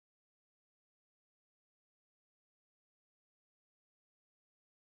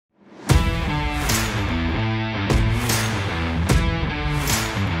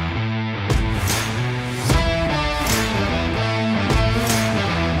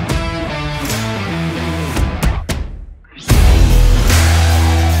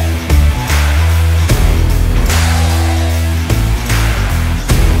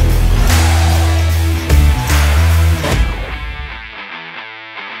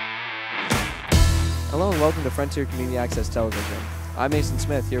Hello and welcome to Frontier Community Access Television. I'm Mason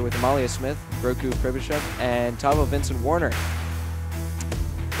Smith here with Amalia Smith, Roku Pribyshev, and Tavo Vincent Warner.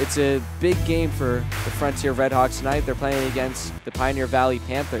 It's a big game for the Frontier Redhawks tonight. They're playing against the Pioneer Valley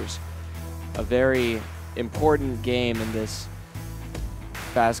Panthers. A very important game in this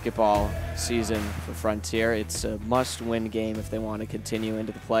basketball season for Frontier. It's a must-win game if they want to continue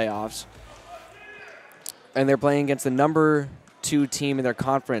into the playoffs. And they're playing against the number 2 team in their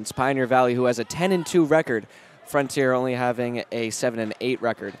conference, Pioneer Valley, who has a 10-2 record. Frontier only having a 7-8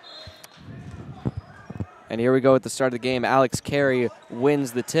 record. And here we go at the start of the game. Alex Carey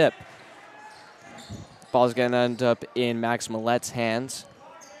wins the tip. Ball's going to end up in Max Millet's hands.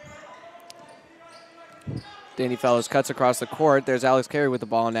 Danny Fellows cuts across the court. There's Alex Carey with the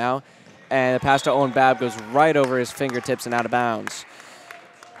ball now. And the pass to Owen Babb goes right over his fingertips and out of bounds.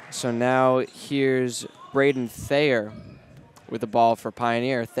 So now here's Braden Thayer with the ball for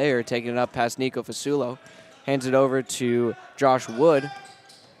Pioneer. Thayer taking it up past Nico Fasulo. Hands it over to Josh Wood.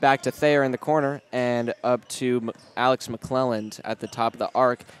 Back to Thayer in the corner and up to Alex McClelland at the top of the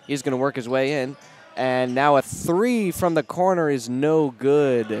arc. He's going to work his way in. And now a 3 from the corner is no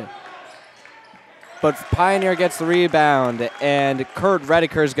good. But Pioneer gets the rebound, and Kurt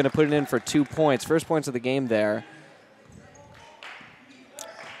Redeker is going to put it in for 2 points. First points of the game there.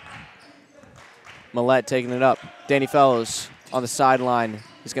 Millette taking it up. Danny Fellows on the sideline.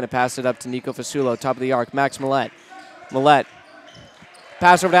 He's going to pass it up to Nico Fasulo, top of the arc. Max Millette. Millette.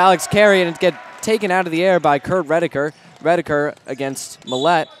 Pass over to Alex Carey, and it's get taken out of the air by Kurt Redeker. Redeker against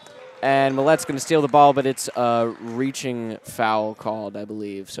Millette. And Millette's going to steal the ball, but it's a reaching foul called, I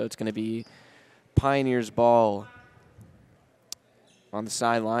believe. So it's going to be Pioneer's ball on the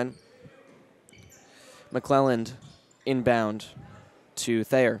sideline. McClelland inbound to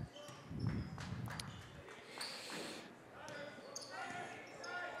Thayer.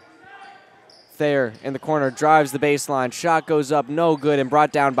 Thayer in the corner, drives the baseline. Shot goes up, no good, and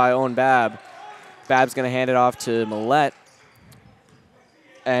brought down by Owen Babb. Babb's going to hand it off to Millette.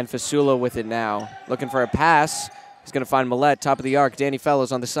 And Fasulo with it now. Looking for a pass. He's going to find Millette, top of the arc. Danny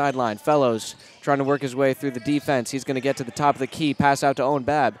Fellows on the sideline. Fellows trying to work his way through the defense. He's going to get to the top of the key. Pass out to Owen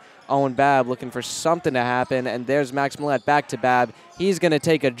Babb. Owen Babb looking for something to happen. And there's Max Millette back to Babb. He's going to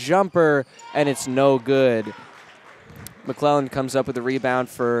take a jumper, and it's no good. McClelland comes up with a rebound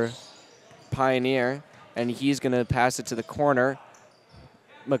for Pioneer, and he's going to pass it to the corner.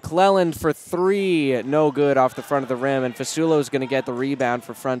 McClelland for 3, no good off the front of the rim, and Fasulo's going to get the rebound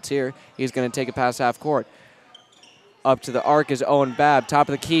for Frontier. He's going to take it past half court. Up to the arc is Owen Babb, top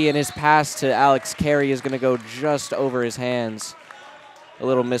of the key, and his pass to Alex Carey is going to go just over his hands. A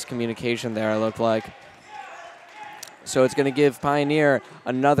little miscommunication there, it looked like. So it's going to give Pioneer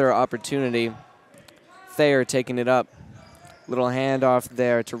another opportunity. Thayer taking it up. Little handoff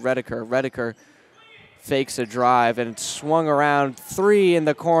there to Redeker. Redeker fakes a drive and swung around. 3 in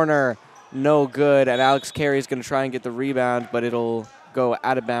the corner, no good. And Alex Carey's going to try and get the rebound, but it'll go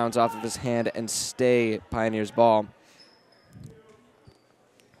out of bounds off of his hand and stay Pioneer's ball.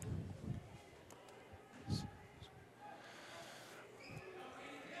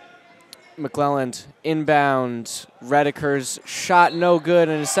 McClelland inbound. Redeker's shot no good,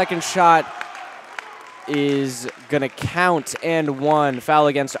 and his second shot is going to count and 1. Foul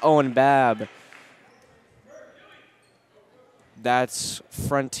against Owen Babb. That's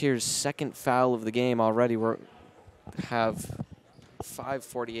Frontier's second foul of the game already. We have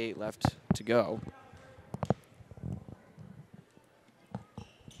 5:48 left to go.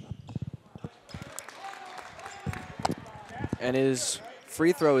 And his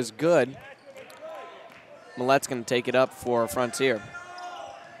free throw is good. Millette's going to take it up for Frontier.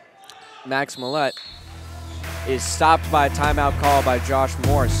 Max Millette is stopped by a timeout call by Josh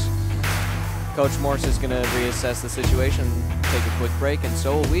Morse. Coach Morse is going to reassess the situation, take a quick break, and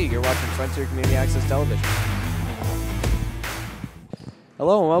so will we. You're watching Frontier Community Access Television.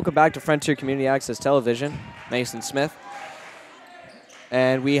 Hello and welcome back to Frontier Community Access Television. Mason Smith.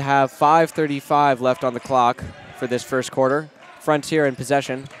 And we have 5:35 left on the clock for this first quarter. Frontier in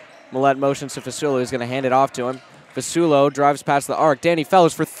possession. Millette motions to Fasulo, who's going to hand it off to him. Fasulo drives past the arc. Danny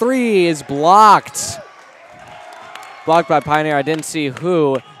Fellows for 3 is blocked. Blocked by Pioneer. I didn't see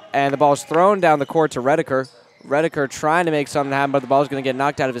who. And the ball is thrown down the court to Redeker. Redeker trying to make something happen, but the ball is going to get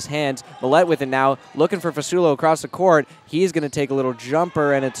knocked out of his hands. Millette with it now, looking for Fasulo across the court. He's going to take a little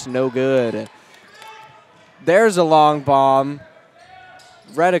jumper, and it's no good. There's a long bomb.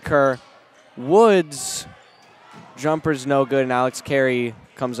 Redeker. Woods. Jumper's no good, and Alex Carey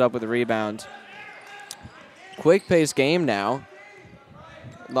comes up with a rebound. Quick-paced game now.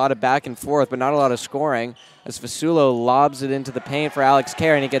 A lot of back and forth, but not a lot of scoring. as Fasulo lobs it into the paint for Alex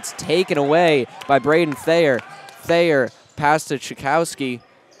Carey, and it gets taken away by Braden Thayer. Thayer pass to Chakowski,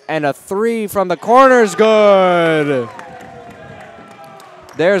 and a three from the corner is good.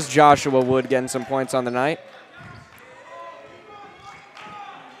 There's Joshua Wood getting some points on the night.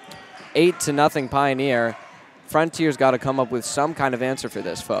 8-0 Pioneer. Frontier's got to come up with some kind of answer for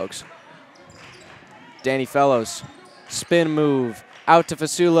this, folks. Danny Fellows, spin move, out to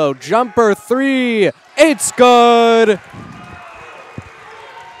Fasulo, jumper three, it's good!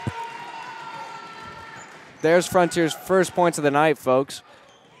 There's Frontier's first points of the night, folks.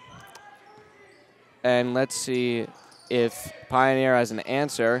 And let's see if Pioneer has an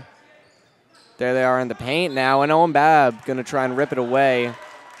answer. There they are in the paint now, and Owen Babb going to try and rip it away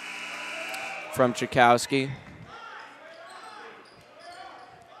from Chakowski.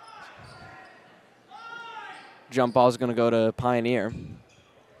 Jump ball is going to go to Pioneer.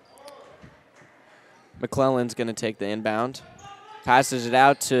 McClellan's going to take the inbound. Passes it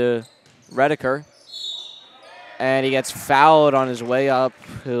out to Redeker. And he gets fouled on his way up.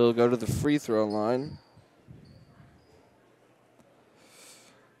 He'll go to the free throw line.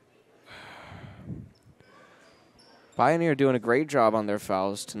 Pioneer doing a great job on their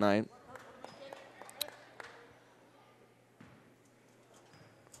fouls tonight.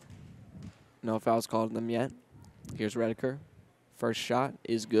 No fouls called on them yet. Here's Redeker. First shot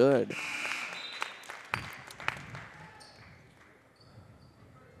is good.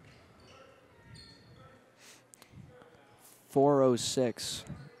 .406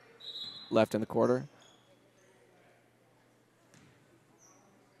 left in the quarter.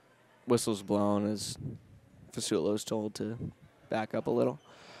 Whistle's blown as Fasulo's told to back up a little.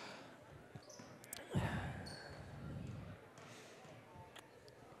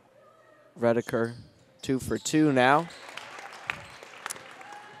 Redeker, 2 for 2 now.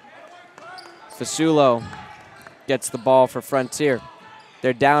 Fasulo gets the ball for Frontier.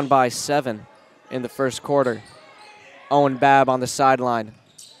 They're down by 7 in the first quarter. Owen Babb on the sideline.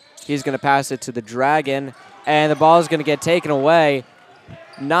 He's going to pass it to the Dragon, and the ball is going to get taken away.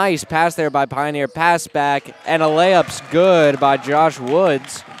 Nice pass there by Pioneer. Pass back, and a layup's good by Josh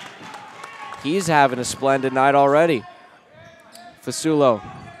Woods. He's having a splendid night already. Fasulo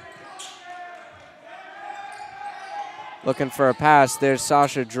looking for a pass. There's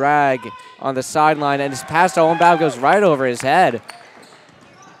Sasha Drag on the sideline, and his pass to Owen Babb goes right over his head.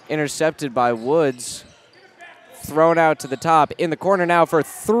 Intercepted by Woods. Thrown out to the top. In the corner now for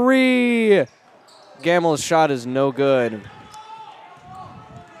 3. Gamel's shot is no good.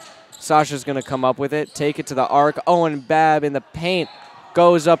 Sasha's going to come up with it, take it to the arc. Owen Babb in the paint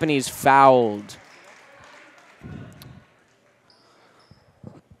goes up, and he's fouled.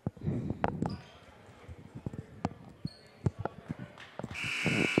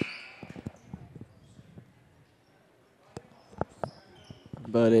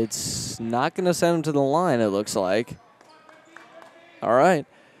 But it's not going to send him to the line, it looks like. All right.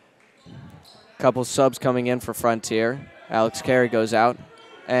 Couple subs coming in for Frontier. Alex Carey goes out.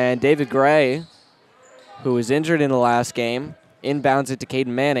 And David Gray, who was injured in the last game, inbounds it to Caden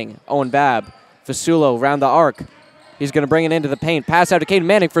Manning. Owen Babb. Fasulo round the arc. He's going to bring it into the paint. Pass out to Caden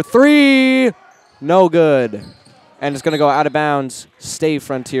Manning for 3. No good. And it's going to go out of bounds. Stay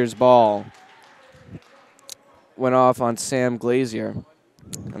Frontier's ball. Went off on Sam Glazier.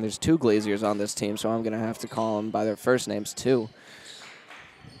 And there's 2 Glaziers on this team, so I'm going to have to call them by their first names, too.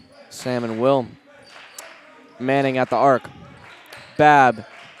 Sam and Will. Manning at the arc. Babb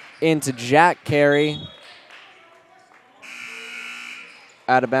into Jack Carey.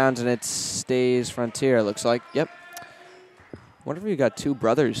 Out of bounds, and it stays Frontier, it looks like. Yep. Wonder if you got 2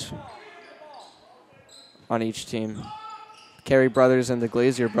 brothers on each team. Carey brothers and the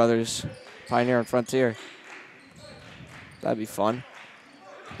Glazier brothers. Pioneer and Frontier. That'd be fun.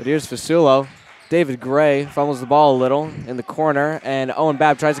 But here's Fasulo. David Gray fumbles the ball a little in the corner, and Owen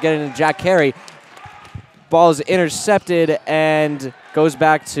Babb tries to get it into Jack Carey. Ball is intercepted and goes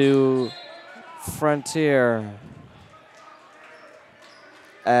back to Frontier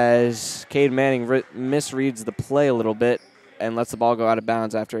as Cade Manning misreads the play a little bit and lets the ball go out of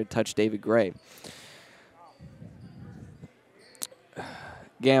bounds after it touched David Gray.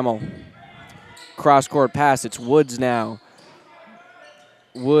 Gamel. Cross-court pass. It's Woods now.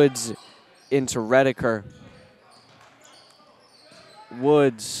 Woods into Redeker.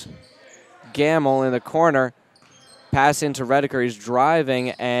 Woods. Gamel in the corner. Pass into Redeker. He's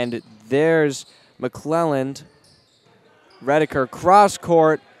driving, and there's McClellan. Redeker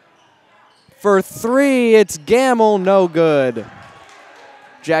cross-court for 3. It's Gamel. No good.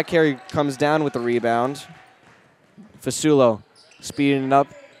 Jack Carey comes down with the rebound. Fasulo speeding it up.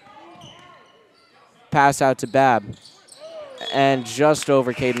 Pass out to Bab. And just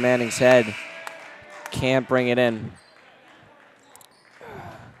over Caden Manning's head. Can't bring it in.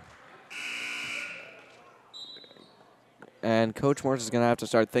 And Coach Morris is going to have to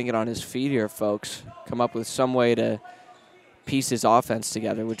start thinking on his feet here, folks. Come up with some way to piece his offense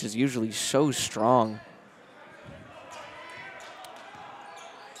together, which is usually so strong.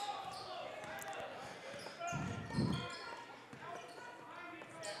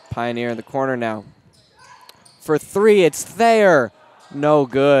 Pioneer in the corner now. For three, it's there. No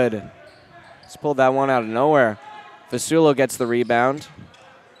good. He's pulled that one out of nowhere. Fasulo gets the rebound.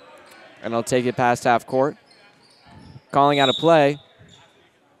 And he'll take it past half court. Calling out a play.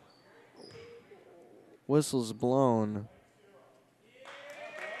 Whistle's blown.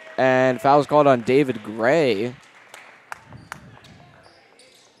 And foul's called on David Gray. I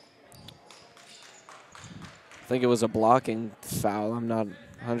think it was a blocking foul. I'm not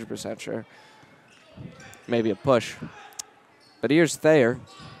 100% sure. Maybe a push. But here's Thayer.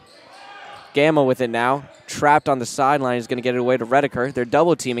 Gamma with it now. Trapped on the sideline. He's going to get it away to Redeker. They're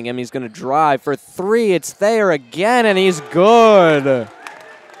double teaming him. He's going to drive for three. It's Thayer again, and he's good.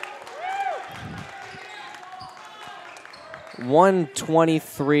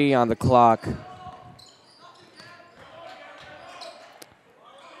 1:23 on the clock.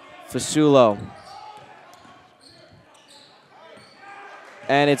 Fasulo.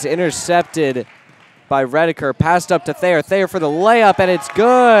 And it's intercepted by Redeker. Passed up to Thayer. Thayer for the layup, and it's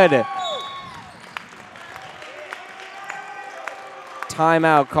good.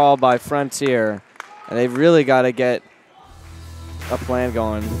 Timeout called by Frontier. And they've really got to get a plan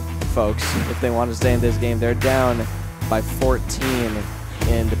going, folks, if they want to stay in this game. They're down by 14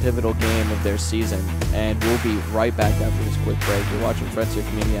 in the pivotal game of their season. And we'll be right back after this quick break. You're watching Frontier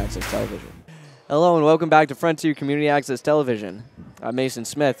Community Access Television. Hello and welcome back to Frontier Community Access Television. I'm Mason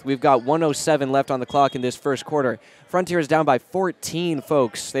Smith. We've got 1:07 left on the clock in this first quarter. Frontier is down by 14,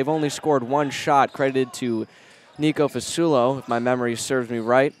 folks. They've only scored one shot, credited to Nico Fasulo, if my memory serves me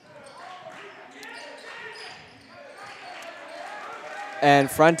right.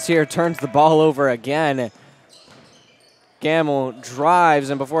 And Frontier turns the ball over again. Gamble drives,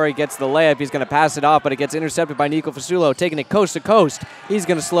 and before he gets the layup, he's going to pass it off, but it gets intercepted by Nico Fasulo, taking it coast to coast. He's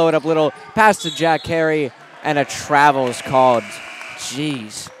going to slow it up a little. Pass to Jack Carey, and a travel is called.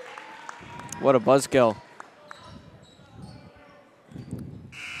 Jeez. What a buzzkill.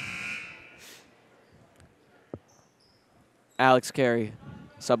 Alex Carey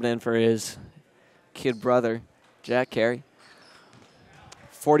subbing in for his kid brother, Jack Carey.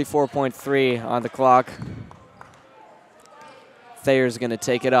 44.3 on the clock. Thayer's going to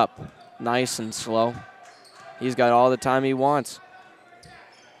take it up nice and slow. He's got all the time he wants.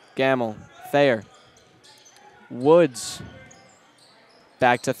 Gamble, Thayer. Woods.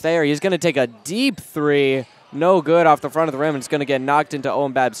 Back to Thayer. He's going to take a deep three. No good off the front of the rim. It's going to get knocked into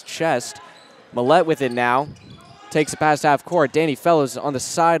Owen Babb's chest. Millette with it now. Takes it past half court. Danny Fellows on the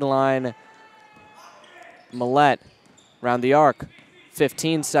sideline. Millette around the arc.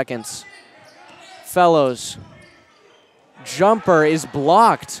 15 seconds. Fellows. Jumper is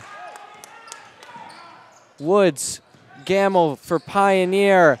blocked. Woods. Gamble for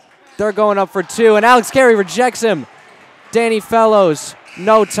Pioneer. They're going up for two, and Alex Carey rejects him. Danny Fellows.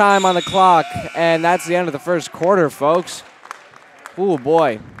 No time on the clock, and that's the end of the first quarter, folks. Ooh,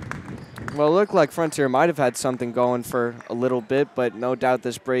 boy. Well, it looked like Frontier might have had something going for a little bit, but no doubt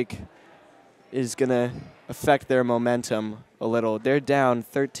this break is going to affect their momentum a little. They're down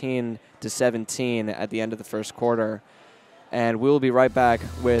 13-17 at the end of the first quarter, and we'll be right back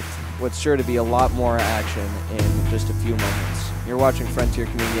with what's sure to be a lot more action in just a few moments. You're watching Frontier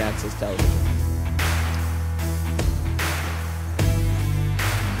Community Access Television.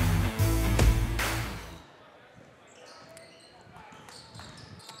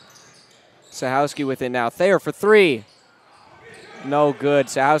 Sahowski with it now. Thayer for three. No good.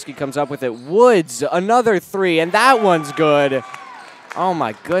 Sahowski comes up with it. Woods, another three, and that one's good. Oh,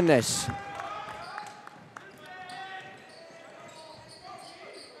 my goodness.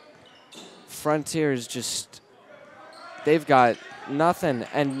 Frontier's just, they've got nothing.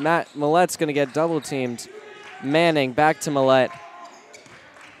 And Millette's going to get double teamed. Manning back to Millette.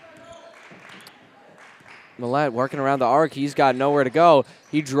 Millette working around the arc. He's got nowhere to go.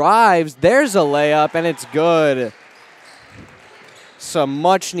 He drives. There's a layup, and it's good. Some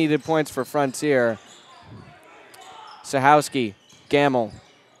much-needed points for Frontier. Sahowski, Gamble.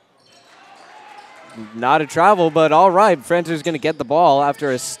 Not a travel, but all right. Frontier's going to get the ball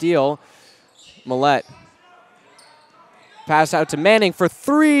after a steal. Millette. Pass out to Manning for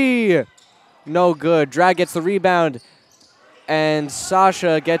three. No good. Drag gets the rebound. And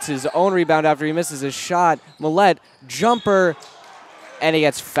Sasha gets his own rebound after he misses his shot. Millette, jumper, and he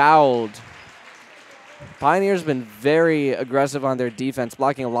gets fouled. Pioneer's been very aggressive on their defense,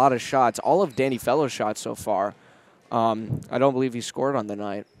 blocking a lot of shots. All of Danny Fellows' shots so far. I don't believe he scored on the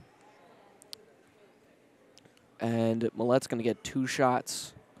night. And Millette's going to get 2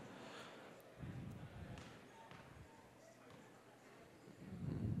 shots.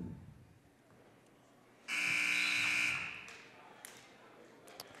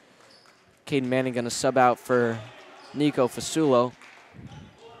 Caden Manning going to sub out for Nico Fasulo.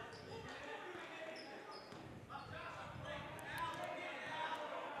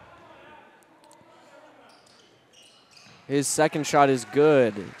 His second shot is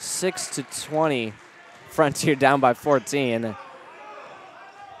good. 6-20. Frontier down by 14.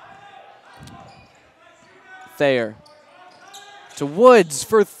 Thayer to Woods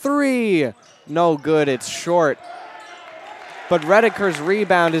for 3. No good, it's short. But Redeker's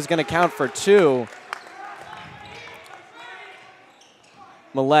rebound is going to count for 2.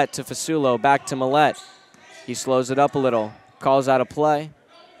 Millette to Fasulo, back to Millette. He slows it up a little, calls out a play.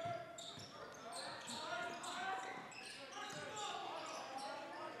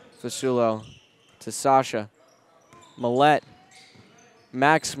 Fasulo to Sasha. Millette.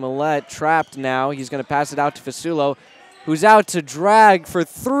 Max Millette trapped now. He's going to pass it out to Fasulo, who's out to drag for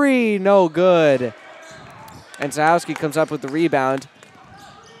 3. No good. And Sahowski comes up with the rebound.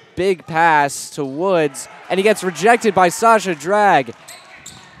 Big pass to Woods, and he gets rejected by Sasha Drag.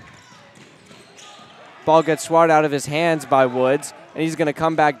 Ball gets swatted out of his hands by Woods, and he's going to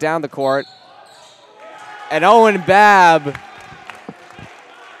come back down the court. And Owen Babb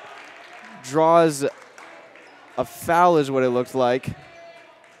draws a foul is what it looked like.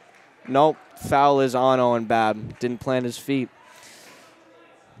 Nope, foul is on Owen Babb. Didn't plant his feet.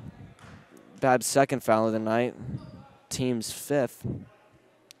 Babb's second foul of the night. Team's 5th.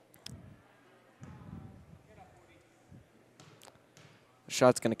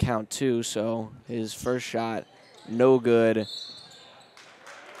 Shot's going to count 2, so his first shot, no good.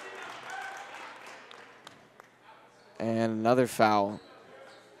 And another foul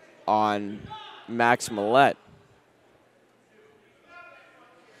on Max Millette.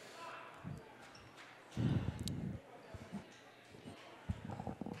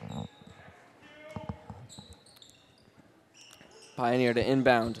 Pioneer to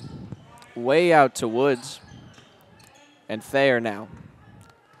inbound. Way out to Woods. And Thayer now.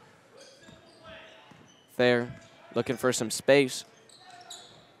 Thayer looking for some space.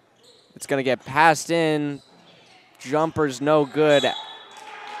 It's going to get passed in. Jumper's no good.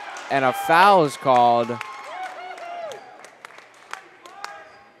 And a foul is called.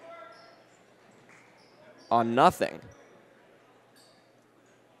 On nothing.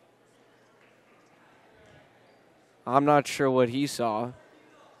 I'm not sure what he saw.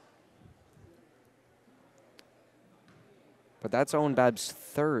 But that's Owen Babb's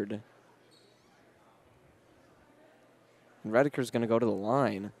 3rd. And Redeker's going to go to the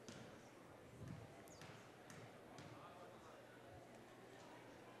line.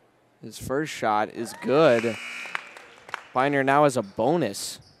 His first shot is good. Pioneer now has a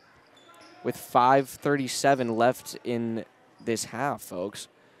bonus with 5:37 left in this half, folks.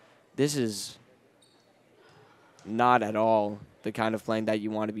 This is not at all the kind of playing that you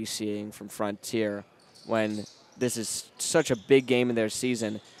want to be seeing from Frontier when this is such a big game in their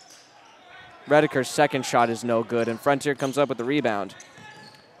season. Redeker's second shot is no good, and Frontier comes up with the rebound.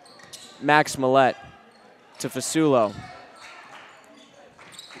 Max Millette to Fasulo.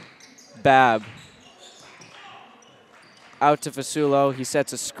 Babb. Out to Fasulo. He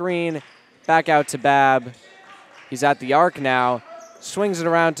sets a screen. Back out to Babb. He's at the arc now. Swings it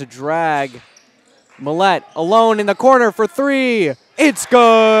around to Drag. Millette alone in the corner for 3. It's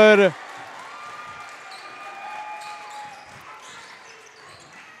good.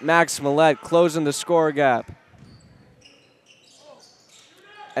 Max Millette closing the score gap.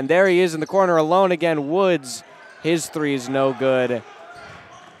 And there he is in the corner alone again. Woods, his 3 is no good.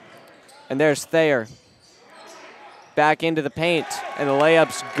 And there's Thayer. Back into the paint, and the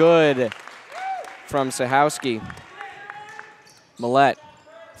layup's good from Sahowski. Millette,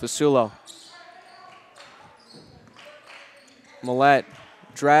 Fasulo. Millette,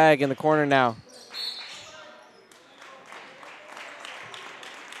 drag in the corner now.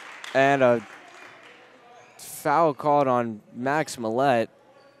 And a foul called on Max Millette.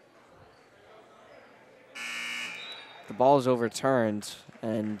 The ball is overturned,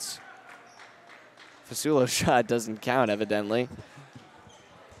 and Fasulo's shot doesn't count, evidently.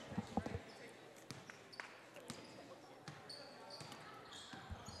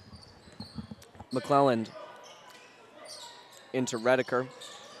 McClelland into Redeker.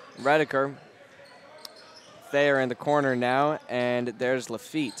 Redeker. Thayer in the corner now, and there's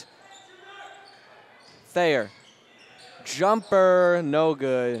Lafitte. Thayer. Jumper, no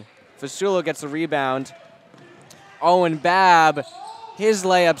good. Fasulo gets the rebound. Owen Babb, his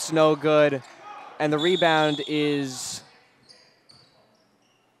layup's no good. And the rebound is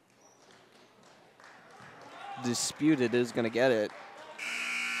disputed. Is going to get it.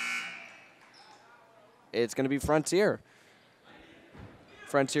 It's going to be Frontier.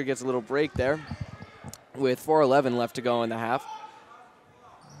 Frontier gets a little break there with 4:11 left to go in the half.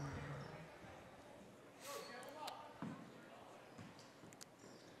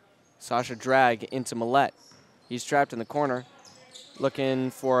 Sasha Drag into Millette. He's trapped in the corner. Looking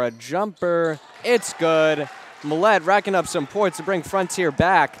for a jumper. It's good. Millette racking up some points to bring Frontier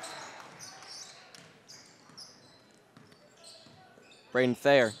back. Braden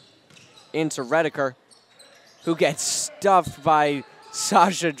Thayer into Redeker, who gets stuffed by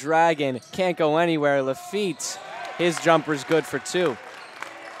Sasha Dragon. Can't go anywhere. Lafitte, his jumper's good for 2.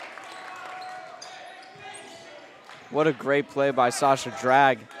 What a great play by Sasha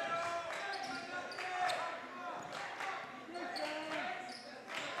Drag.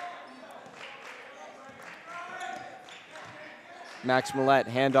 Max Millette,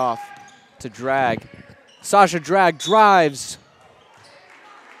 handoff to Drag. Sasha Drag drives.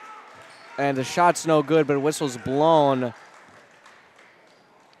 And the shot's no good, but whistle's blown.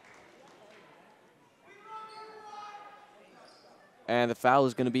 And the foul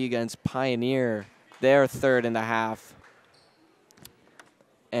is going to be against Pioneer. Their 3rd in the half.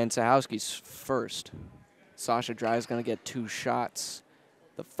 And Sahowski's first. Sasha Drag is going to get 2 shots.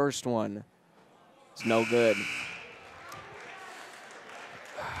 The first one is no good.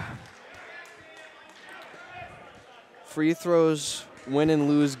 Free throws win and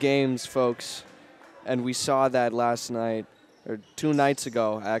lose games, folks. And we saw that last night, or 2 nights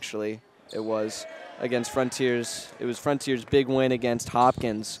ago, actually, it was, against Frontiers. It was Frontiers' big win against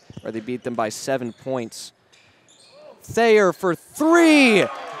Hopkins, where they beat them by 7 points. Thayer for 3,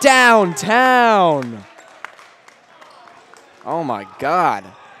 downtown. Oh, my God.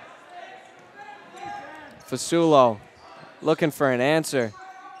 Fasulo looking for an answer.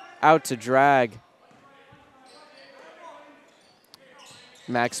 Out to Drag.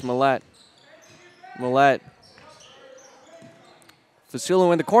 Max Millette. Millette.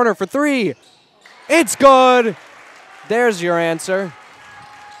 Fasulo in the corner for 3. It's good. There's your answer.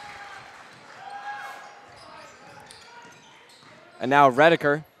 And now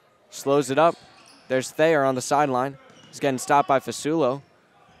Redeker slows it up. There's Thayer on the sideline. He's getting stopped by Fasulo.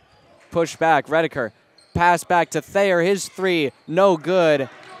 Push back, Redeker. Pass back to Thayer. His 3, no good.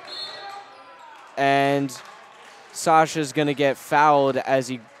 And Sasha's going to get fouled as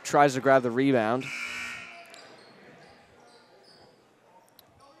he tries to grab the rebound.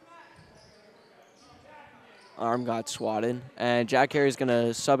 Arm got swatted. And Jack Harry's going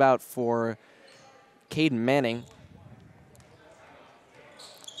to sub out for Caden Manning.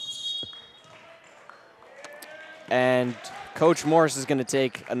 And Coach Morris is going to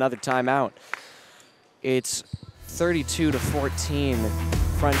take another timeout. It's 32-14.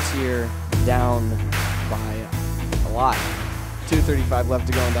 Frontier down by a lot. 2:35 left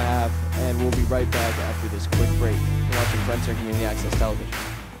to go in the half, and we'll be right back after this quick break. You're watching Frontier Community Access Television.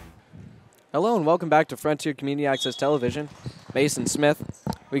 Hello and welcome back to Frontier Community Access Television. Mason Smith.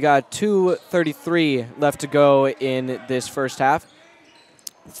 We got 2:33 left to go in this first half.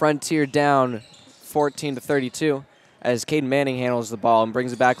 Frontier down 14-32 as Caden Manning handles the ball and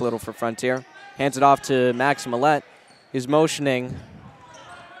brings it back a little for Frontier. Hands it off to Max Millette. He's motioning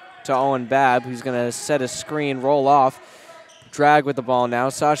to Owen Babb, who's going to set a screen, roll off. Drag with the ball now.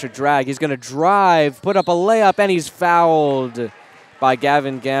 Sasha Drag. He's going to drive, put up a layup, and he's fouled by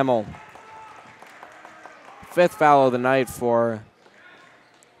Gavin Gamble. 5th foul of the night for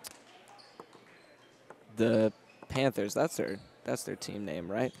the Panthers. That's their team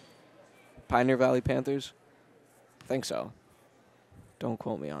name, right? Pioneer Valley Panthers? I think so. Don't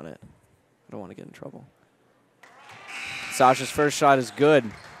quote me on it. I don't want to get in trouble. Sasha's first shot is good.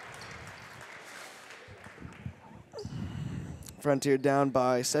 Frontier down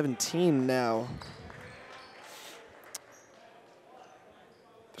by 17 now.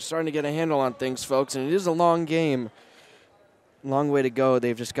 They're starting to get a handle on things, folks, and it is a long game. Long way to go.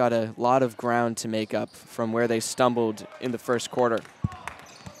 They've just got a lot of ground to make up from where they stumbled in the first quarter.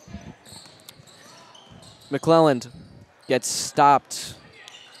 McClelland gets stopped.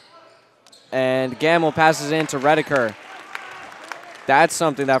 And Gamble passes in to Redeker. That's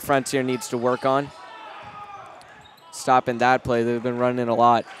something that Frontier needs to work on. Stopping that play. They've been running it a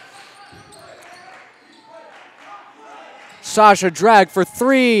lot. Sasha drag for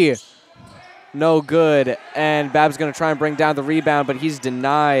three. No good. And Bab's going to try and bring down the rebound, but he's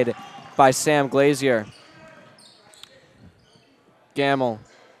denied by Sam Glazier. Gamble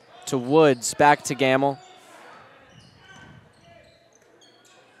to Woods. Back to Gamble.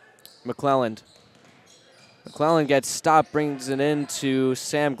 McClelland. McClelland gets stopped, brings it in to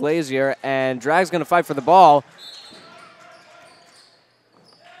Sam Glazier, and Drag's going to fight for the ball.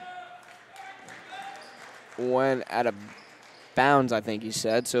 Went out of bounds, I think he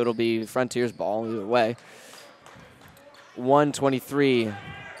said, so it'll be Frontier's ball either way. 1:23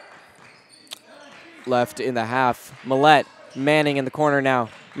 left in the half. Millette, Manning in the corner now.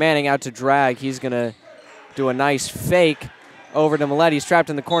 Manning out to Drag. He's going to do a nice fake over to Millette. He's trapped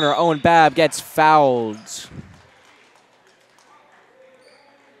in the corner. Owen Babb gets fouled.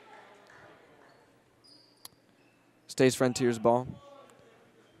 Stays Frontier's ball.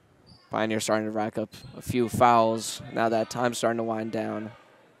 Pioneer starting to rack up a few fouls. Now that time's starting to wind down.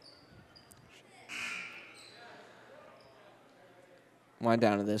 Wind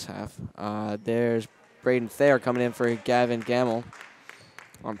down to this half. There's Braden Thayer coming in for Gavin Gamble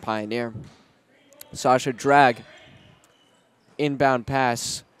on Pioneer. Sasha Drag. Inbound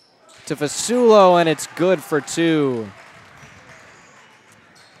pass to Fasulo, and it's good for two.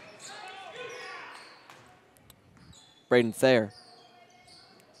 Braden Thayer.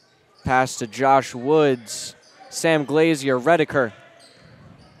 Pass to Josh Woods. Sam Glazier, Rediker.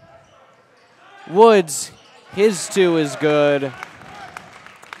 Woods, his two is good.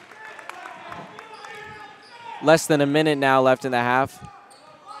 Less than a minute now left in the half.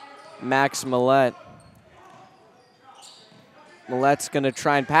 Max Millette. Millette's going to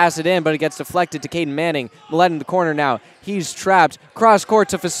try and pass it in, but it gets deflected to Caden Manning. Millette in the corner now. He's trapped. Cross court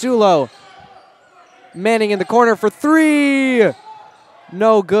to Fasulo. Manning in the corner for three.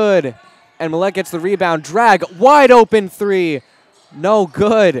 No good. And Millette gets the rebound. Drag, wide open three. No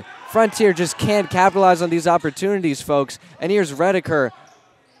good. Frontier just can't capitalize on these opportunities, folks. And here's Rediker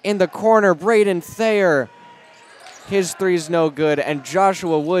in the corner. Braden Thayer. His three's no good. And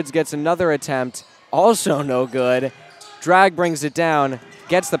Joshua Woods gets another attempt. Also no good. Drag brings it down.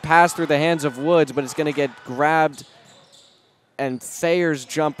 Gets the pass through the hands of Woods, but it's going to get grabbed. And Thayer's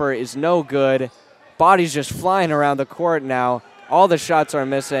jumper is no good. Body's just flying around the court now. All the shots are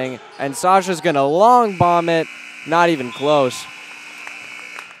missing. And Sasha's going to long bomb it. Not even close.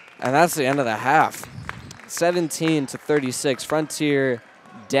 And that's the end of the half. 17-36. Frontier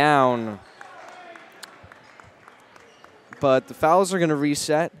down. But the fouls are going to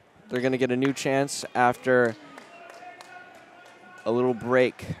reset. They're going to get a new chance after a little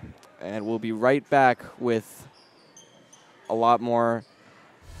break. And we'll be right back with a lot more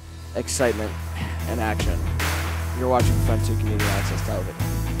excitement and action. You're watching Frontier Community Access Television.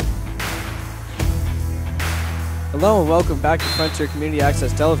 Hello and welcome back to Frontier Community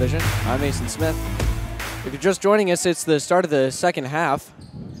Access Television. I'm Mason Smith. If you're just joining us, it's the start of the second half,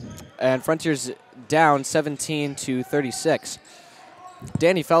 and Frontier's down 17-36.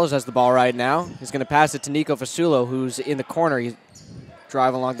 Danny Fellows has the ball right now. He's going to pass it to Nico Fasulo, who's in the corner. He's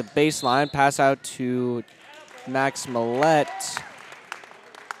driving along the baseline, pass out to Max Millette.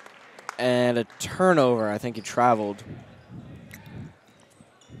 And a turnover. I think he traveled.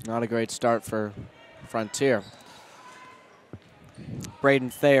 Not a great start for Frontier.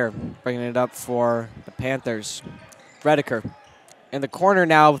 Braden Thayer bringing it up for the Panthers. Rediker in the corner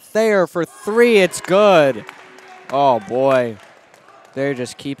now. Thayer for three. It's good. Oh, boy. They're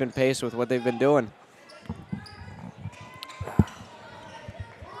just keeping pace with what they've been doing.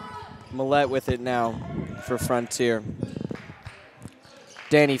 Millette with it now for Frontier.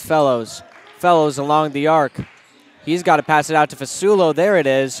 Danny Fellows. Fellows along the arc. He's got to pass it out to Fasulo. There it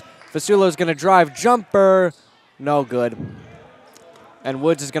is. Fasulo's going to drive. Jumper. No good. And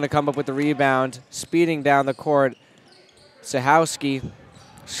Woods is going to come up with the rebound. Speeding down the court. Sahowski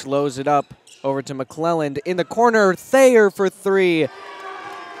slows it up over to McClelland. In the corner, Thayer for three.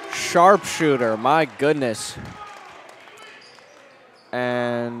 Sharpshooter. My goodness.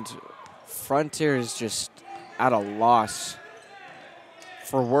 And Frontier is just at a loss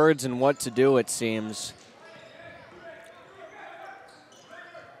for words and what to do, it seems.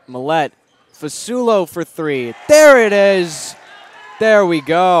 Millette. Fasulo for three. There it is. There we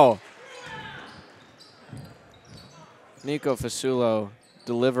go. Nico Fasulo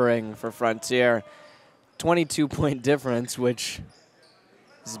delivering for Frontier. 22-point difference, which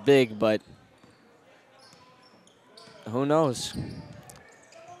is big, but who knows?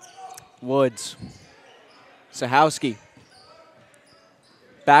 Woods. Sahowski.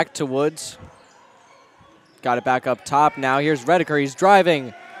 Back to Woods. Got it back up top now. Here's Rediker. He's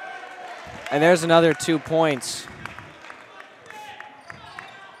driving. And there's another 2 points.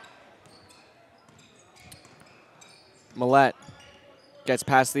 Millett gets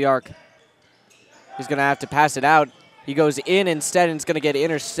past the arc. He's going to have to pass it out. He goes in instead, and it's going to get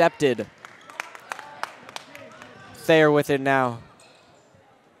intercepted. Thayer with it now.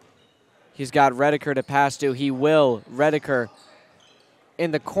 He's got Redeker to pass to. He will. Redeker in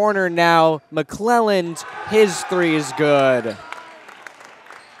the corner now. McClelland, his three is good.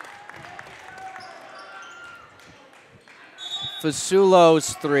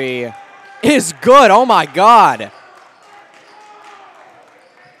 Fasulo's three is good. Oh, my God.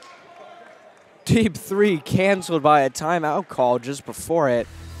 Deep three canceled by a timeout call just before it.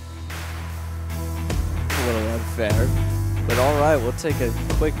 A little unfair. But all right, we'll take a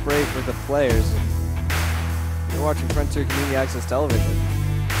quick break with the players. You're watching Frontier Community Access Television.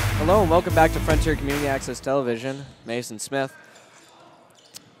 Hello and welcome back to Frontier Community Access Television. Mason Smith.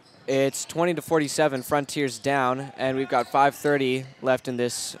 It's 20-47, Frontier's down, and we've got 5:30 left in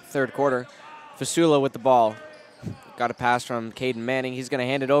this third quarter. Fasula with the ball. Got a pass from Caden Manning. He's going to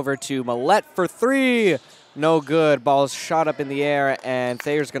hand it over to Millett for three. No good. Ball's shot up in the air, and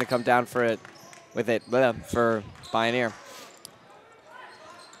Thayer's going to come down for it for Pioneer.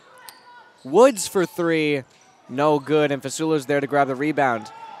 Woods for three. No good, and Fasula's there to grab the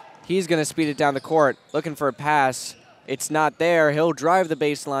rebound. He's going to speed it down the court, looking for a pass. It's not there. He'll drive the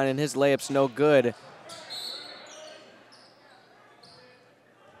baseline, and his layup's no good.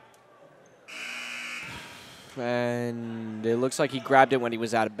 And it looks like he grabbed it when he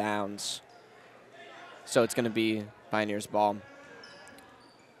was out of bounds. So it's going to be Pioneer's ball.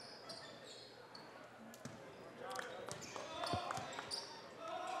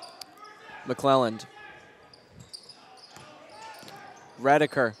 McClelland.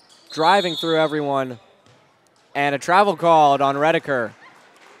 Redeker driving through everyone. And a travel called on Redeker.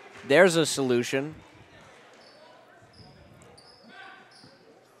 There's a solution.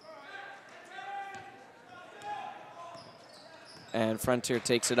 And Frontier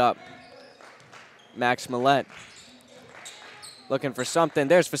takes it up. Max Millett looking for something.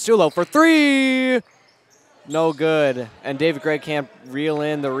 There's Fasulo for three. No good. And David Gray can't reel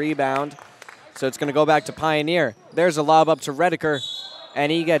in the rebound. So it's going to go back to Pioneer. There's a lob up to Redeker.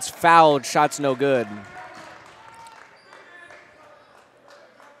 And he gets fouled. Shot's no good.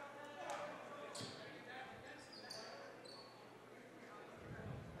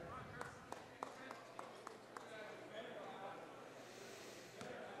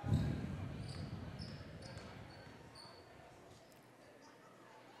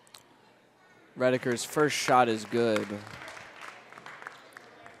 Redeker's first shot is good.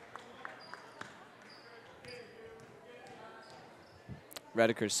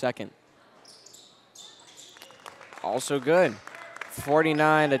 Redeker's second. Also good.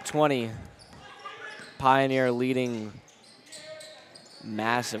 49-20. Pioneer leading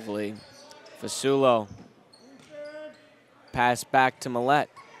massively. Fasulo. Pass back to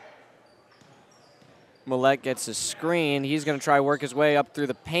Millett. Millett gets a screen. He's going to try work his way up through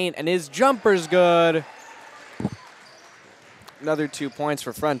the paint, and his jumper's good. Another 2 points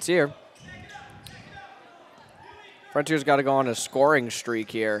for Frontier. Frontier's got to go on a scoring streak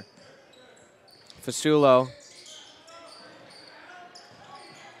here. Fasulo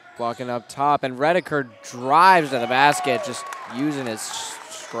walking up top, and Redeker drives to the basket, just using his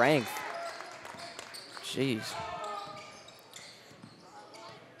strength. Jeez.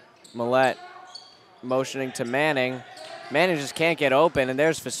 Millett motioning to Manning. Manning just can't get open, and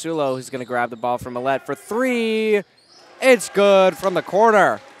there's Fasulo who's going to grab the ball from Millett for three. It's good from the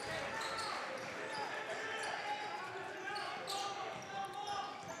corner.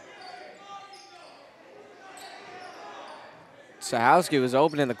 Sahowski was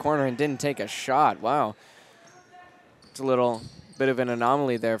open in the corner and didn't take a shot. Wow. It's a little bit of an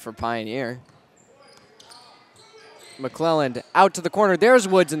anomaly there for Pioneer. McClelland out to the corner. There's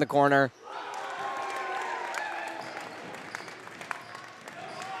Woods in the corner.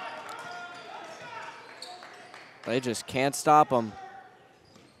 They just can't stop him.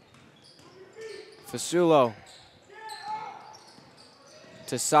 Fasulo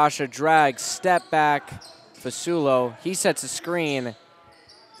to Sasha Drag. Step back. Fasulo. He sets a screen.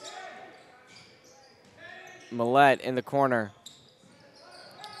 Millett in the corner.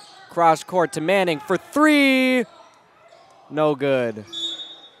 Cross court to Manning for three. No good.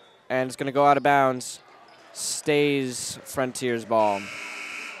 And it's going to go out of bounds. Stays Frontier's ball.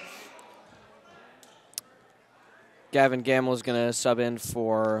 Gavin Gamble is going to sub in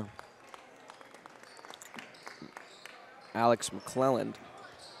for Alex McClelland.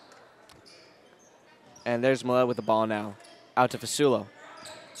 And there's Millett with the ball now. Out to Fasulo.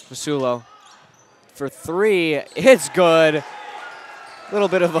 Fasulo for three. It's good. A little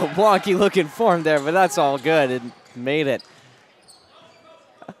bit of a wonky looking form there, but that's all good. And made it.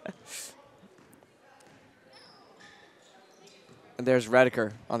 And there's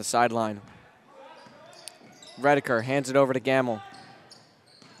Redeker on the sideline. Redeker hands it over to Gamble.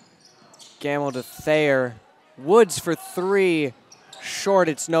 Gamble to Thayer. Woods for three. Short,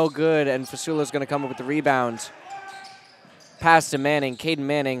 it's no good, and Fasula's going to come up with the rebound. Pass to Manning. Caden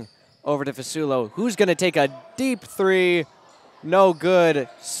Manning over to Fasulo. Who's going to take a deep three? No good.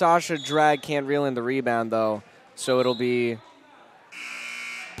 Sasha Drag can't reel in the rebound, though, so it'll be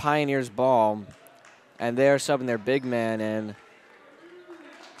Pioneers' ball. And they're subbing their big man in,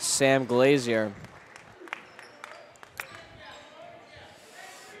 Sam Glazier.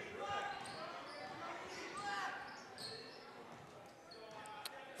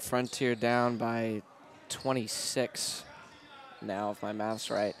 Frontier down by 26 now, if my math's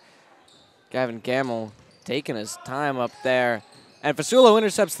right. Gavin Gamble taking his time up there. And Fasulo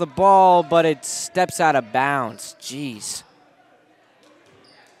intercepts the ball, but it steps out of bounds. Jeez.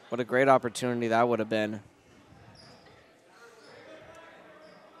 What a great opportunity that would have been.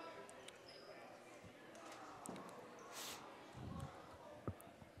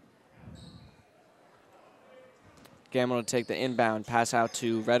 Gamble to take the inbound, pass out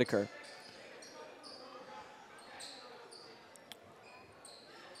to Redeker.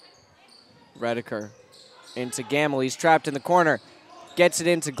 Redeker into Gamble. He's trapped in the corner. Gets it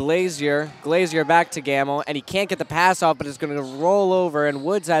into Glazier. Glazier back to Gamble, and he can't get the pass off, but it's going to roll over, and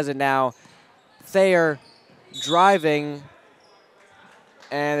Woods has it now. Thayer driving,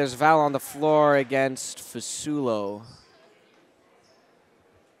 and there's a foul on the floor against Fasulo.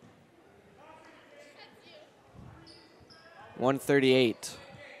 .138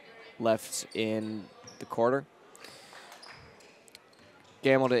 left in the quarter.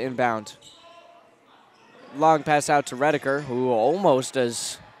 Gamble to inbound. Long pass out to Redeker, who almost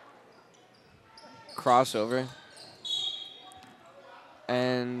does crossover.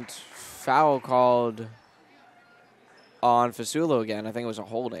 And foul called on Fasulo again. I think it was a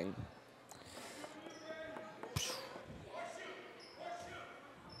holding.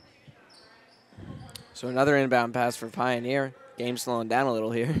 So another inbound pass for Pioneer. Game slowing down a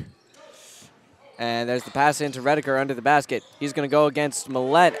little here. And there's the pass into Redeker under the basket. He's going to go against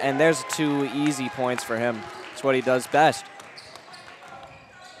Millette, and there's 2 easy points for him. It's what he does best.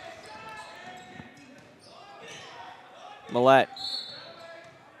 Millette.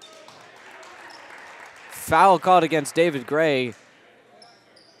 Foul called against David Gray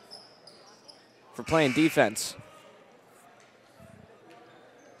for playing defense.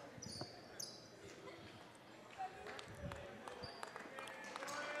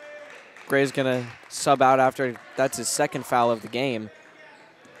 Gray's going to sub out after that's his second foul of the game.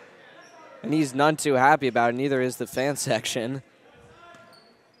 And he's none too happy about it, neither is the fan section.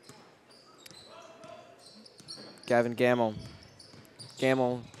 Gavin Gamble.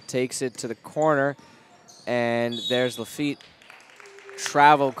 Gamble takes it to the corner, and there's Lafitte.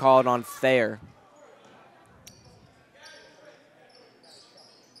 Travel called on Thayer.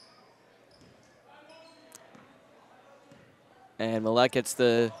 And Millette gets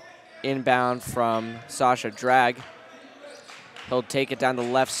the inbound from Sasha Drag. He'll take it down the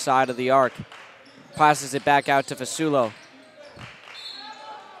left side of the arc. Passes it back out to Fasulo.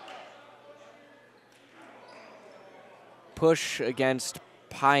 Push against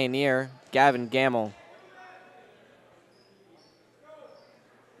Pioneer, Gavin Gamble.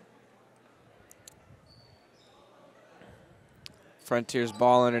 Frontier's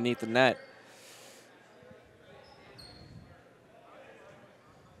ball underneath the net.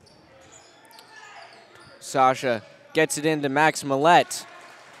 Sasha gets it into Max Millette,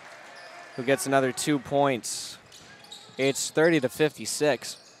 who gets another 2 points. It's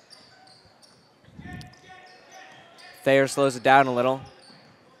 30-56. Thayer slows it down a little.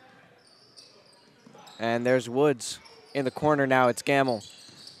 And there's Woods in the corner now. It's Gamble.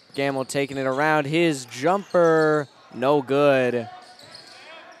 Gamble taking it around. His jumper, no good.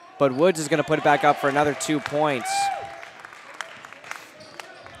 But Woods is going to put it back up for another 2 points.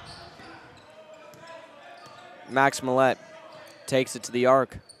 Max Millette takes it to the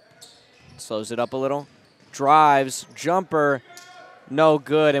arc. Slows it up a little. Drives. Jumper. No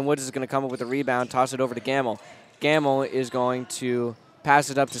good. And Woods is going to come up with a rebound. Toss it over to Gamble. Gamble is going to pass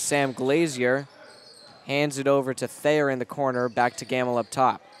it up to Sam Glazier. Hands it over to Thayer in the corner. Back to Gamble up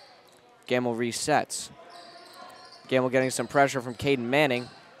top. Gamble resets. Gamble getting some pressure from Caden Manning.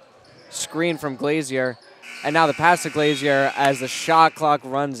 Screen from Glazier. And now the pass to Glazier as the shot clock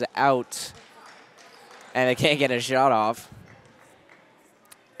runs out. And they can't get a shot off.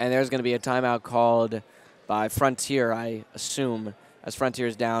 And there's going to be a timeout called by Frontier, I assume, as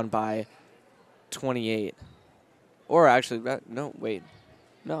Frontier's down by 28. Or actually, no, wait.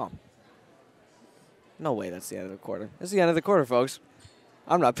 No. No way that's the end of the quarter. It's the end of the quarter, folks.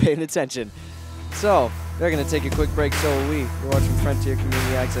 I'm not paying attention. So, they're going to take a quick break, so will we. You're watching Frontier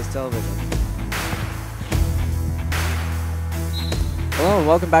Community Access Television. Hello and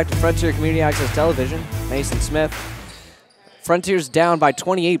welcome back to Frontier Community Access Television. Mason Smith. Frontier's down by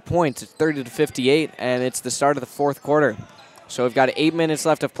 28 points. It's 30-58, and it's the start of the fourth quarter. So we've got 8 minutes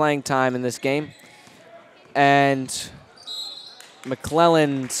left of playing time in this game. And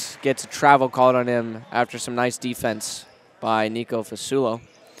McClelland gets a travel called on him after some nice defense by Nico Fasulo.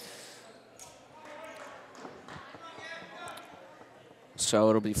 So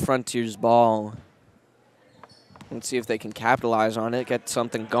it'll be Frontier's ball. Let's see if they can capitalize on it, get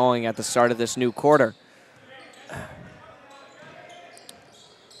something going at the start of this new quarter.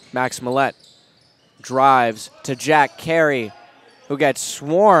 Max Millette drives to Jack Carey, who gets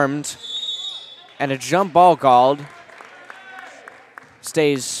swarmed, and a jump ball called.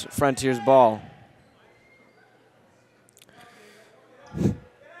 Stays Frontier's ball.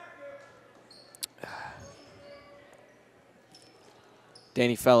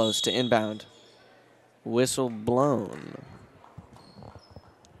 Danny Fellows to inbound. Whistle blown.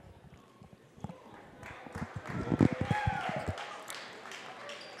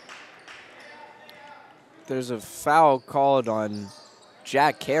 There's a foul called on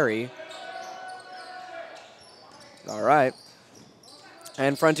Jack Carey. All right.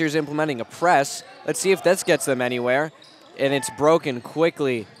 And Frontier's implementing a press. Let's see if this gets them anywhere. And it's broken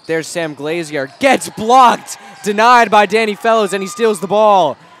quickly. There's Sam Glazier. Gets blocked. Denied by Danny Fellows, and he steals the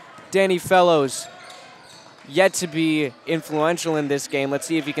ball. Danny Fellows yet to be influential in this game. Let's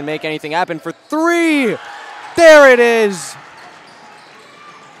see if he can make anything happen for three. There it is.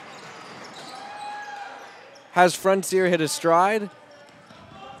 Has Frontier hit a stride?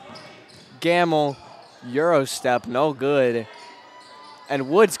 Gamble, Euro step, no good. And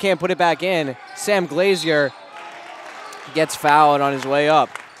Woods can't put it back in. Sam Glazier gets fouled on his way up.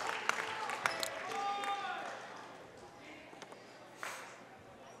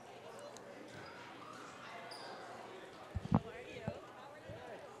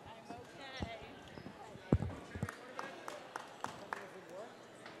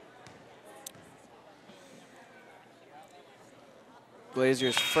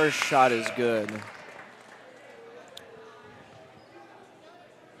 Glazier's first shot is good.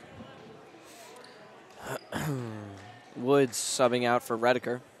 Woods subbing out for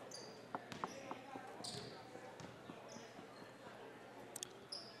Redeker.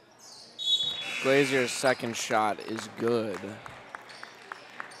 Glazier's second shot is good.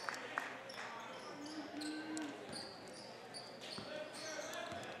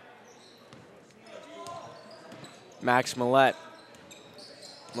 Max Millette.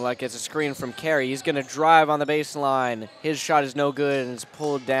 Millette gets a screen from Carey. He's going to drive on the baseline. His shot is no good and is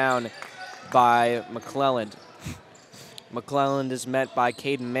pulled down by McClelland. McClelland is met by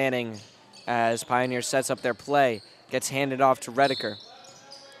Caden Manning as Pioneer sets up their play. Gets handed off to Redeker.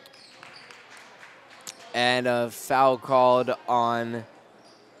 And a foul called on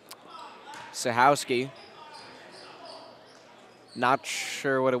Sahowski. Not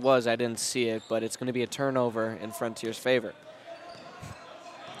sure what it was. I didn't see it, but it's going to be a turnover in Frontier's favor.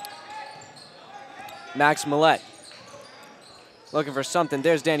 Max Millette looking for something.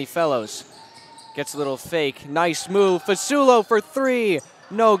 There's Danny Fellows. Gets a little fake. Nice move. Fasulo for three.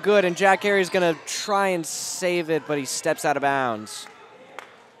 No good, and Jack Carey's going to try and save it, but he steps out of bounds.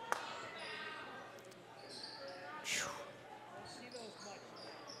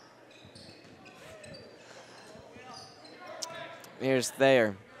 Here's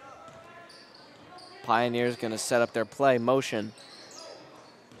Thayer. Pioneer's going to set up their play. Motion.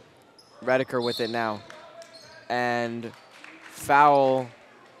 Redeker with it now. And foul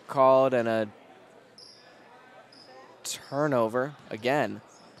called and a turnover again.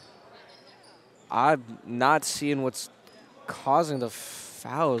 I'm not seeing what's causing the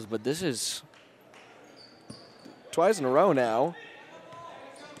fouls, but this is twice in a row now.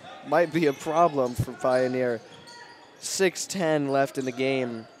 Might be a problem for Pioneer. 6:10 left in the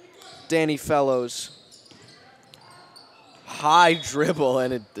game. Danny Fellows. High dribble,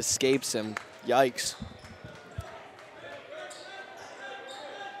 and it escapes him. Yikes.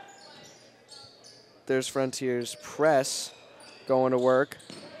 There's Frontier's press going to work.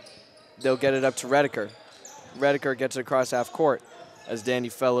 They'll get it up to Redeker. Redeker gets it across half court as Danny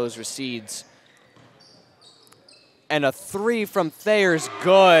Fellows recedes. And a three from Thayer's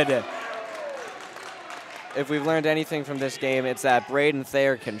good. If we've learned anything from this game, it's that Braden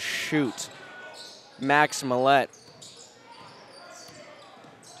Thayer can shoot. Max Millette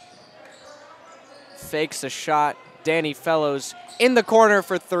fakes a shot, Danny Fellows in the corner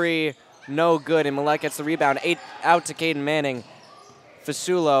for three. No good, and Millette gets the rebound. 8 out to Caden Manning.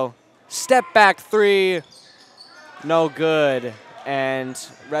 Fasulo, step back three. No good, and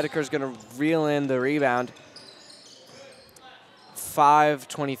Redeker's going to reel in the rebound.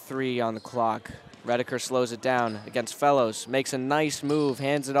 5:23 on the clock. Redeker slows it down against Fellows. Makes a nice move,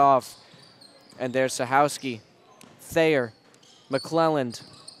 hands it off. And there's Sahowski, Thayer, McClelland.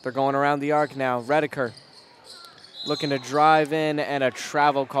 They're going around the arc now. Redeker looking to drive in, and a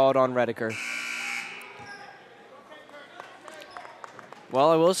travel called on Redeker. Well,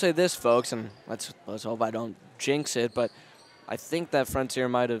 I will say this, folks, and let's hope I don't jinx it, but I think that Frontier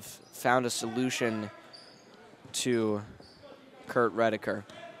might have found a solution to Kurt Redeker.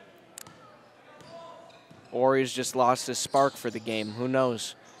 Or he's just lost his spark for the game. Who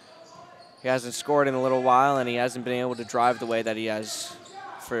knows? He hasn't scored in a little while, and he hasn't been able to drive the way that he has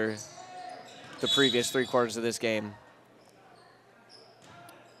for the previous 3 quarters of this game.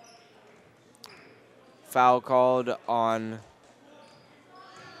 Foul called on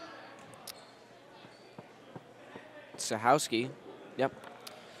Sahowski. Yep.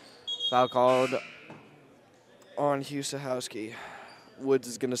 Foul called on Hugh Sahowski. Woods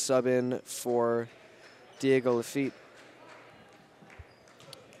is going to sub in for Diego Lafitte.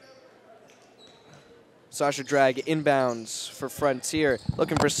 Sasha Drag inbounds for Frontier.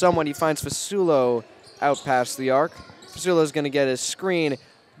 Looking for someone. He finds Fasulo out past the arc. Fasulo's going to get his screen.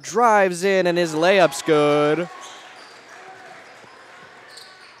 Drives in, and his layup's good.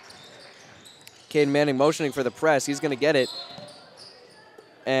 Caden Manning motioning for the press. He's going to get it.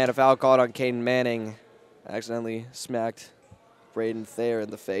 And a foul called on Caden Manning. Accidentally smacked Braden Thayer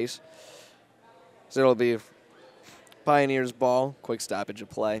in the face. So it'll be Pioneers ball. Quick stoppage of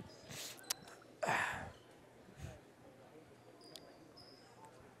play.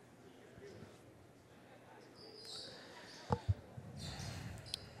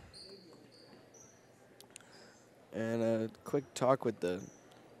 And a quick talk with the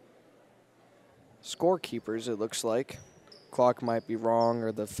scorekeepers, it looks like. Clock might be wrong,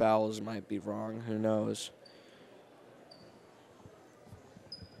 or the fouls might be wrong. Who knows?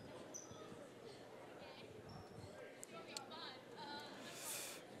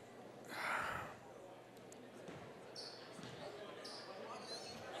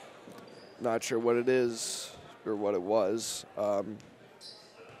 Not sure what it is or what it was.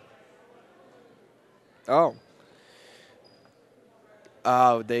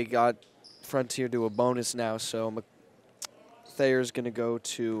 Oh, they got Frontier to a bonus now, so Thayer's going to go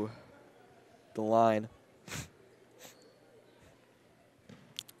to the line.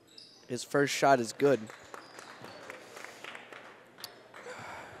 His first shot is good.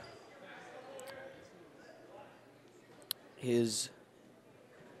 His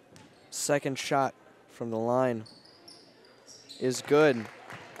second shot from the line is good.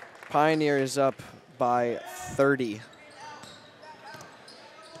 Pioneer is up by 30.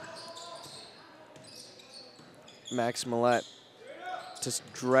 Max Millette to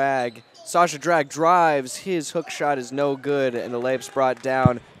drag. Sasha Drag drives. His hook shot is no good, and the layup's brought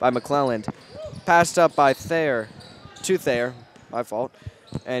down by McClelland. Passed up by Thayer. To Thayer. My fault.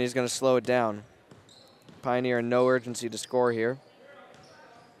 And he's going to slow it down. Pioneer in no urgency to score here.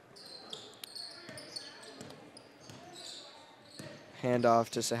 Handoff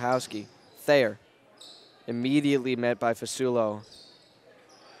to Sahowski. Thayer. Immediately met by Fasulo,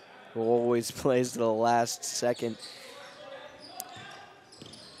 who always plays to the last second.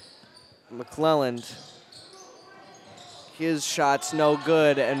 McClelland. His shot's no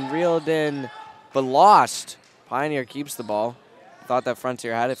good and reeled in, but lost. Pioneer keeps the ball. Thought that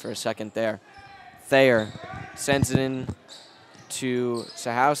Frontier had it for a second there. Thayer sends it in to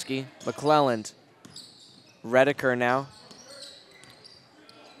Sahowski. McClelland. Redeker now.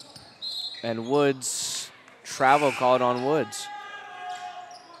 And Woods, travel called on Woods.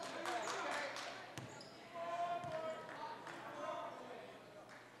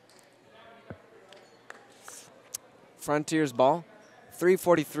 Frontier's ball,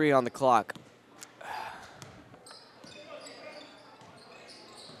 3:43 on the clock.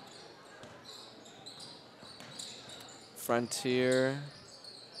 Frontier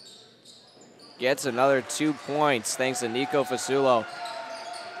gets another 2 points thanks to Nico Fasulo.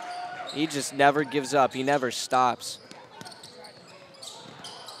 He just never gives up. He never stops.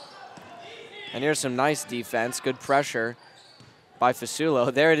 And here's some nice defense. Good pressure by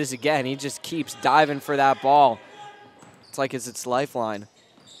Fasulo. There it is again. He just keeps diving for that ball. It's like it's its lifeline.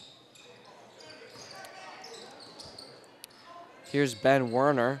 Here's Ben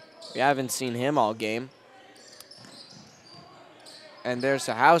Werner. We haven't seen him all game. And there's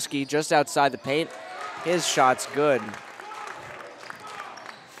Sahowski just outside the paint. His shot's good.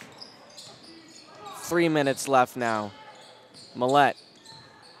 3 minutes left now. Millett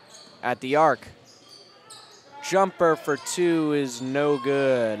at the arc. Jumper for 2 is no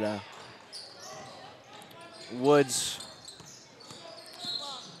good. Woods,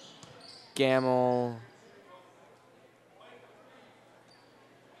 Gamble,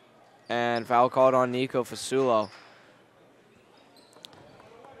 and foul called on Nico Fasulo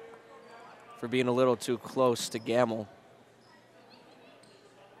for being a little too close to Gamble.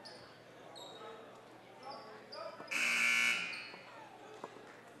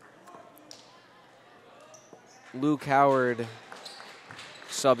 Luke Howard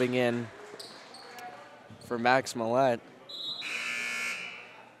subbing in for Max Millett.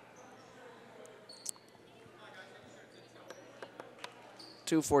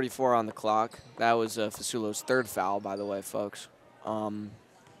 .244 on the clock. That was Fasulo's 3rd foul, by the way, folks.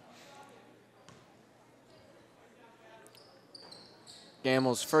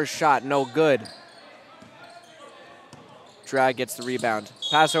 Gamble's first shot, no good. Drag gets the rebound.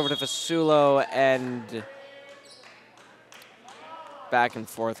 Pass over to Fasulo, and back and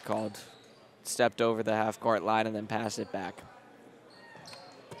forth called. Stepped over the half-court line and then passed it back.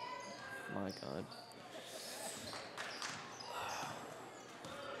 My God.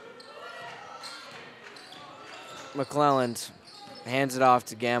 McClelland hands it off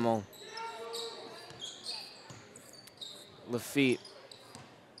to Gamble. Lafitte.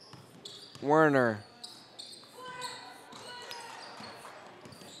 Werner.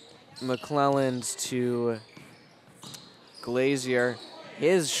 McClelland to Glazier.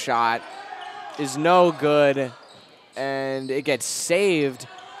 His shot is no good, and it gets saved,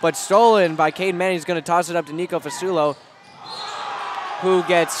 but stolen by Caden Manning. He's going to toss it up to Nico Fasulo, who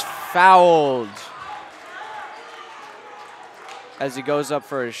gets fouled as he goes up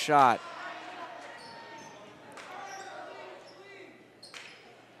for his shot.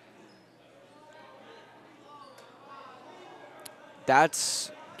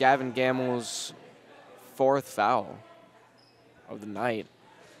 That's Gavin Gamble's 4th foul of the night.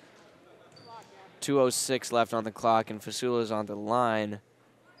 2:06 left on the clock, and Fasulo's on the line.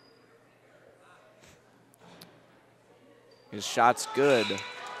 His shot's good.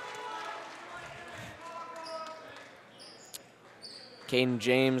 Caden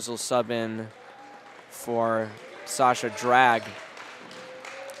James will sub in for Sasha Drag.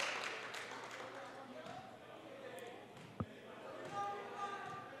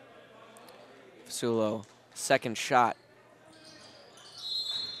 Fasulo, 2nd shot.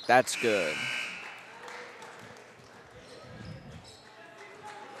 That's good.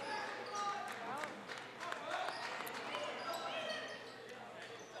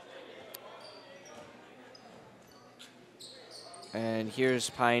 And here's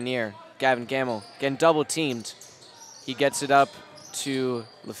Pioneer. Gavin Gamble getting double teamed. He gets it up to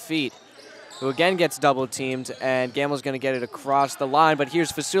Lafitte, who again gets double teamed, and Gamble's going to get it across the line. But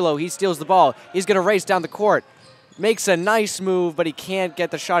here's Fasulo. He steals the ball. He's going to race down the court. Makes a nice move, but he can't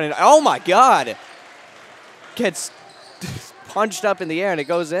get the shot in. Oh, my God. Gets punched up in the air, and it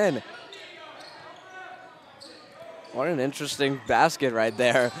goes in. What an interesting basket right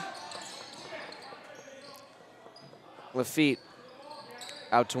there. Lafitte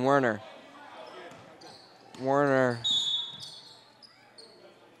out to Werner. Werner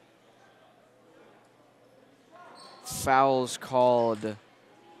fouls called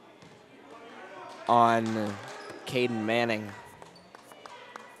on Caden Manning.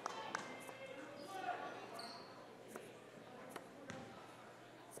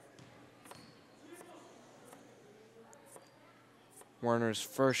 Werner's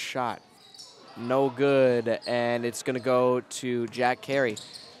first shot, no good, and it's going to go to Jack Carey.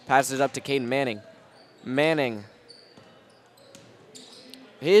 Passes it up to Caden Manning. Manning,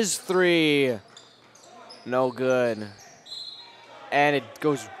 his 3, no good. And it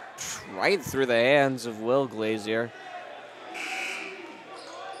goes right through the hands of Will Glazier.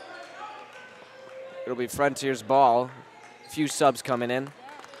 It'll be Frontiers ball. A few subs coming in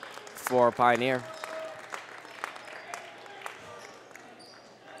for Pioneer.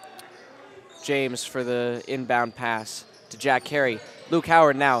 James for the inbound pass to Jack Carey. Luke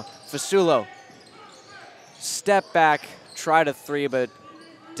Howard now. Fasulo. Step back, tried a 3, but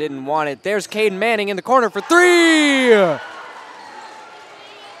didn't want it. There's Caden Manning in the corner for 3!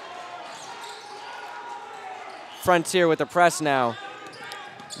 Frontier with the press now.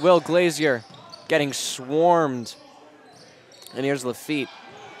 Will Glazier getting swarmed. And here's Lafitte.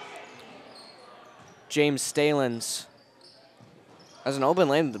 James Stalins has an open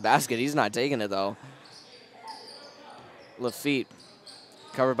lane to the basket. He's not taking it, though. Lafitte,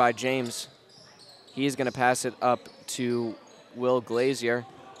 covered by James. He's going to pass it up to Will Glazier.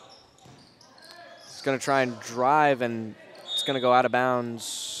 He's going to try and drive, and it's going to go out of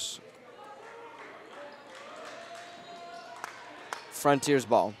bounds. Frontiers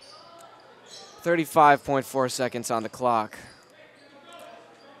ball. 35.4 seconds on the clock.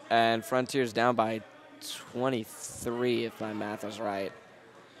 And Frontiers down by 23, if my math is right.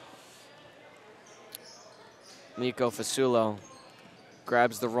 Nico Fasulo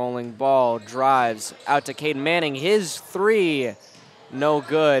grabs the rolling ball, drives out to Caden Manning. His three, no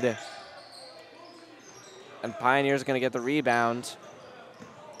good. And Pioneer's going to get the rebound.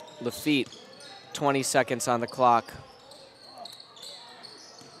 Lafitte, 20 seconds on the clock.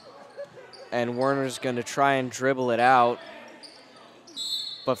 And Werner's going to try and dribble it out.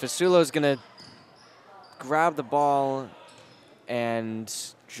 But Fasulo's going to grab the ball, and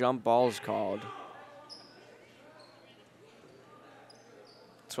jump ball's called.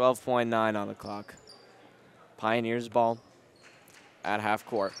 12.9 on the clock. Pioneers ball at half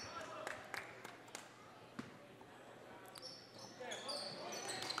court.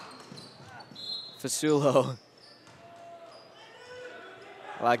 Fasulo,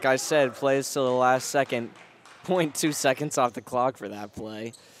 like I said, plays till the last second. 0.2 seconds off the clock for that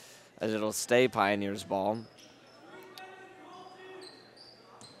play, as it'll stay Pioneers ball.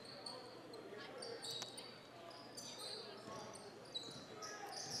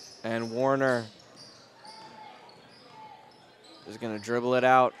 And Warner is going to dribble it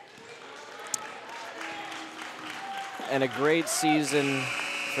out. And a great season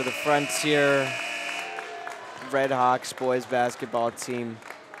for the Frontier Red Hawks boys basketball team.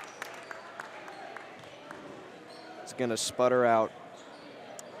 It's going to sputter out.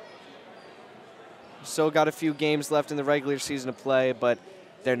 Still got a few games left in the regular season to play, but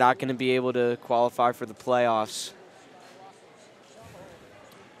they're not going to be able to qualify for the playoffs.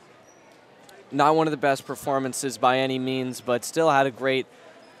 Not one of the best performances by any means, but still had a great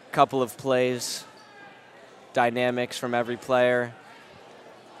couple of plays. Dynamics from every player.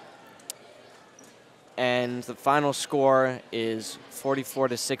 And the final score is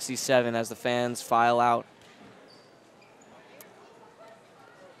 44-67 as the fans file out.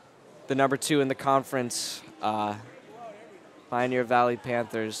 The number 2 in the conference, Pioneer Valley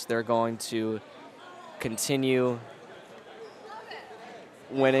Panthers, they're going to continue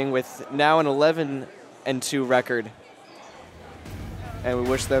winning with now an 11-2 record. And we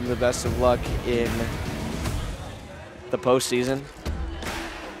wish them the best of luck in the postseason.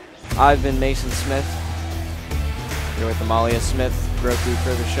 I've been Mason Smith. Here with Amalia Smith, Roku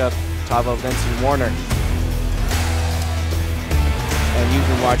Krivishuk, Tavo Benson Warner. And you've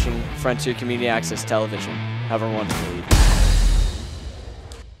been watching Frontier Community Access Television. Have a wonderful evening.